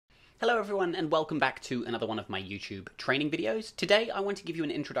Hello everyone and welcome back to another one of my YouTube training videos. Today I want to give you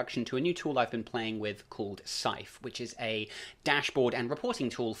an introduction to a new tool I've been playing with called Cyfe, which is a dashboard and reporting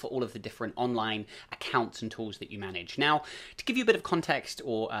tool for all of the different online accounts and tools that you manage. Now, to give you a bit of context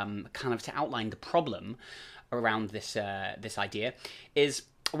or kind of to outline the problem around this idea is,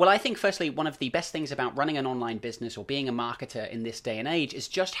 well, I think firstly, one of the best things about running an online business or being a marketer in this day and age is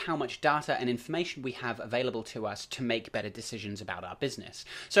just how much data and information we have available to us to make better decisions about our business.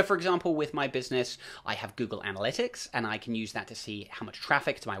 So for example, with my business, I have Google Analytics and I can use that to see how much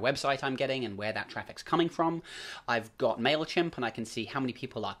traffic to my website I'm getting and where that traffic's coming from. I've got MailChimp and I can see how many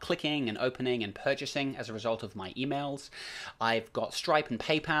people are clicking and opening and purchasing as a result of my emails. I've got Stripe and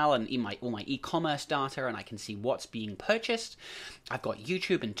PayPal and all my e-commerce data and I can see what's being purchased. I've got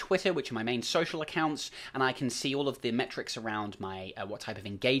YouTube and Twitter, which are my main social accounts, and I can see all of the metrics around my what type of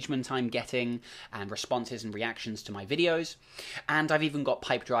engagement I'm getting and responses and reactions to my videos. And I've even got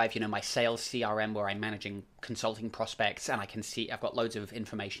Pipedrive, my sales CRM where I'm managing consulting prospects, and I can see I've got loads of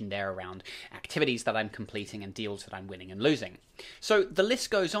information there around activities that I'm completing and deals that I'm winning and losing. So the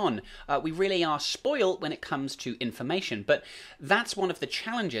list goes on. We really are spoiled when it comes to information, but that's one of the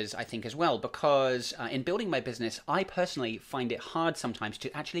challenges, I think, as well, because in building my business, I personally find it hard sometimes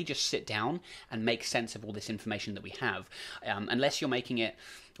to actually just sit down and make sense of all this information that we have, unless you're making it.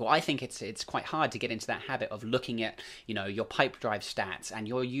 Well, I think it's quite hard to get into that habit of looking at, your Pipedrive stats and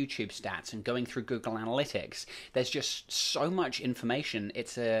your YouTube stats and going through Google Analytics. There's just so much information,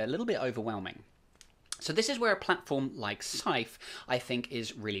 it's a little bit overwhelming. So this is where a platform like Cyfe, I think,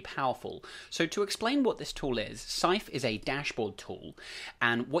 is really powerful. So to explain what this tool is, Cyfe is a dashboard tool,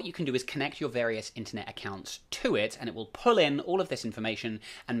 and what you can do is connect your various internet accounts to it, and it will pull in all of this information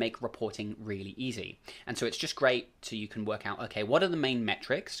and make reporting really easy. And so it's just great so you can work out, okay, what are the main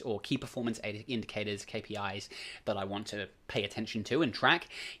metrics or key performance indicators, KPIs, that I want to pay attention to and track.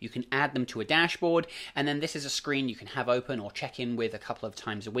 You can add them to a dashboard, and then this is a screen you can have open or check in with a couple of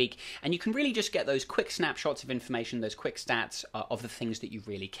times a week, and you can really just get those quick snapshots of information, those quick stats of the things that you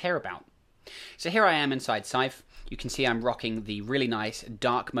really care about. So here I am inside Cyfe. You can see I'm rocking the really nice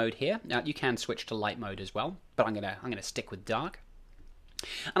dark mode here. Now you can switch to light mode as well, but I'm gonna stick with dark.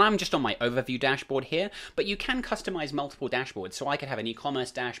 And I'm just on my overview dashboard here, but you can customize multiple dashboards. So I could have an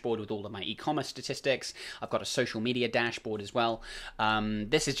e-commerce dashboard with all of my e-commerce statistics. I've got a social media dashboard as well.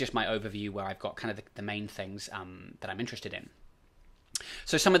 This is just my overview where I've got kind of the main things that I'm interested in.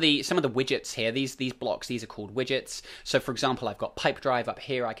 So some of the widgets here, these blocks, these are called widgets. So for example, I've got Pipedrive up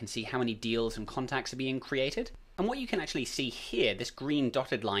here. I can see how many deals and contacts are being created. And what you can actually see here, this green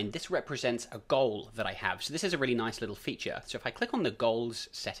dotted line, this represents a goal that I have. So this is a really nice little feature. So if I click on the goals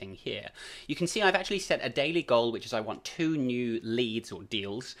setting here, you can see I've actually set a daily goal, which is I want 2 new leads or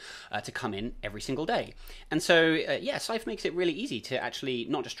deals to come in every single day. And so, yeah, Cyfe makes it really easy to actually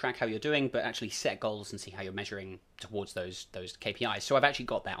not just track how you're doing, but actually set goals and see how you're measuring towards those KPIs. So I've actually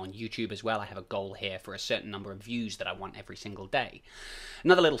got that on YouTube as well. I have a goal here for a certain number of views that I want every single day.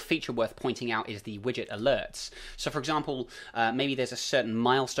 Another little feature worth pointing out is the widget alerts. So for example, maybe there's a certain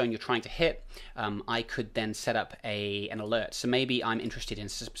milestone you're trying to hit. I could then set up an alert. So maybe I'm interested in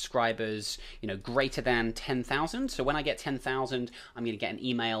subscribers, greater than 10,000. So when I get 10,000, I'm going to get an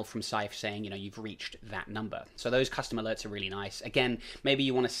email from Cyfe saying, you've reached that number. So those custom alerts are really nice. Again, maybe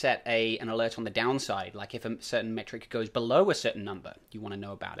you want to set an alert on the downside, like if a certain metric goes below a certain number, you want to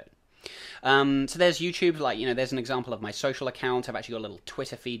know about it. So there's YouTube, there's an example of my social account. I've actually got a little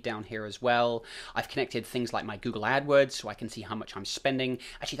Twitter feed down here as well. I've connected things like my Google AdWords so I can see how much I'm spending.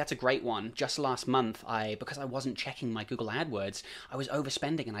 Actually, that's a great one. Just last month, because I wasn't checking my Google AdWords, I was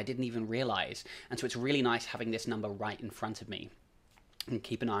overspending and I didn't even realize. And so it's really nice having this number right in front of me. And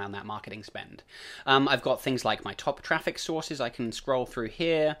keep an eye on that marketing spend. I've got things like my top traffic sources I can scroll through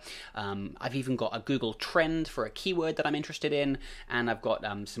here. I've even got a Google trend for a keyword that I'm interested in, and I've got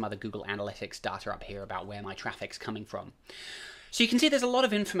some other Google Analytics data up here about where my traffic's coming from. So you can see there's a lot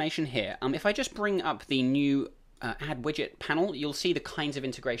of information here. If I just bring up the new Add Widget panel, you'll see the kinds of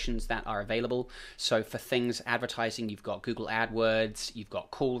integrations that are available. So for things advertising, you've got Google AdWords, you've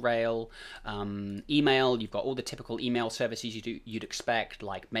got CallRail, email, you've got all the typical email services you'd expect,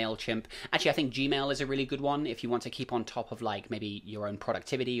 like MailChimp. Actually, I think Gmail is a really good one if you want to keep on top of maybe your own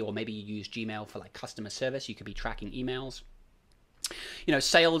productivity, or maybe you use Gmail for customer service. You could be tracking emails.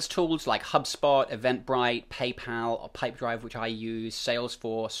 Sales tools like HubSpot, Eventbrite, PayPal, or Pipedrive, which I use,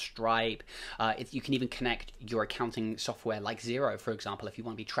 Salesforce, Stripe. You can even connect your accounting software like Xero, for example, if you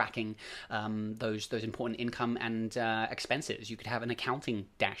want to be tracking those important income and expenses. You could have an accounting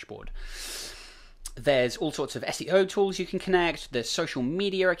dashboard. There's all sorts of SEO tools you can connect. There's social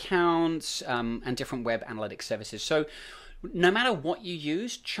media accounts and different web analytics services. So No matter what you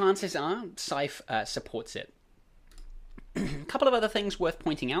use, chances are Cyfe supports it. A couple of other things worth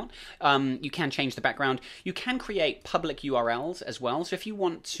pointing out. You can change the background. You can create public URLs as well. So if you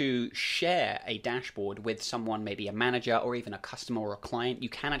want to share a dashboard with someone, maybe a manager or even a customer or a client, you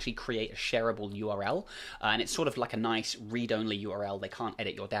can actually create a shareable URL. And it's sort of like a nice read-only URL. They can't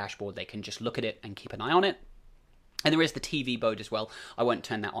edit your dashboard. They can just look at it and keep an eye on it. And there is the TV mode as well. I won't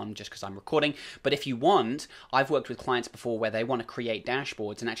turn that on just because I'm recording. But if you want, I've worked with clients before where they want to create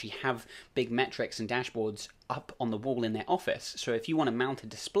dashboards and actually have big metrics and dashboards up on the wall in their office. So if you want to mount a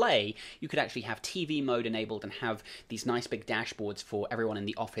display, you could actually have TV mode enabled and have these nice big dashboards for everyone in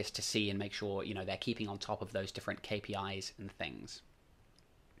the office to see and make sure, you know, they're keeping on top of those different KPIs and things.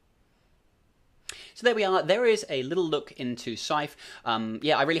 So there we are. There is a little look into Cyfe.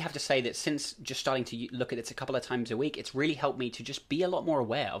 Yeah, I really have to say that since just starting to look at it a couple of times a week, it's really helped me to just be a lot more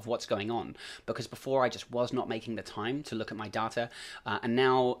aware of what's going on. Because before I just was not making the time to look at my data. And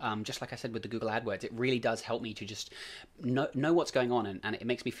now, just like I said with the Google AdWords, it really does help me to just know what's going on. And it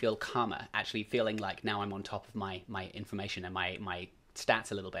makes me feel calmer, actually feeling like now I'm on top of my information and my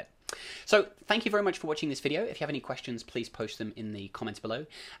stats a little bit. So thank you very much for watching this video. If you have any questions, please post them in the comments below.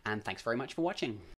 And thanks very much for watching.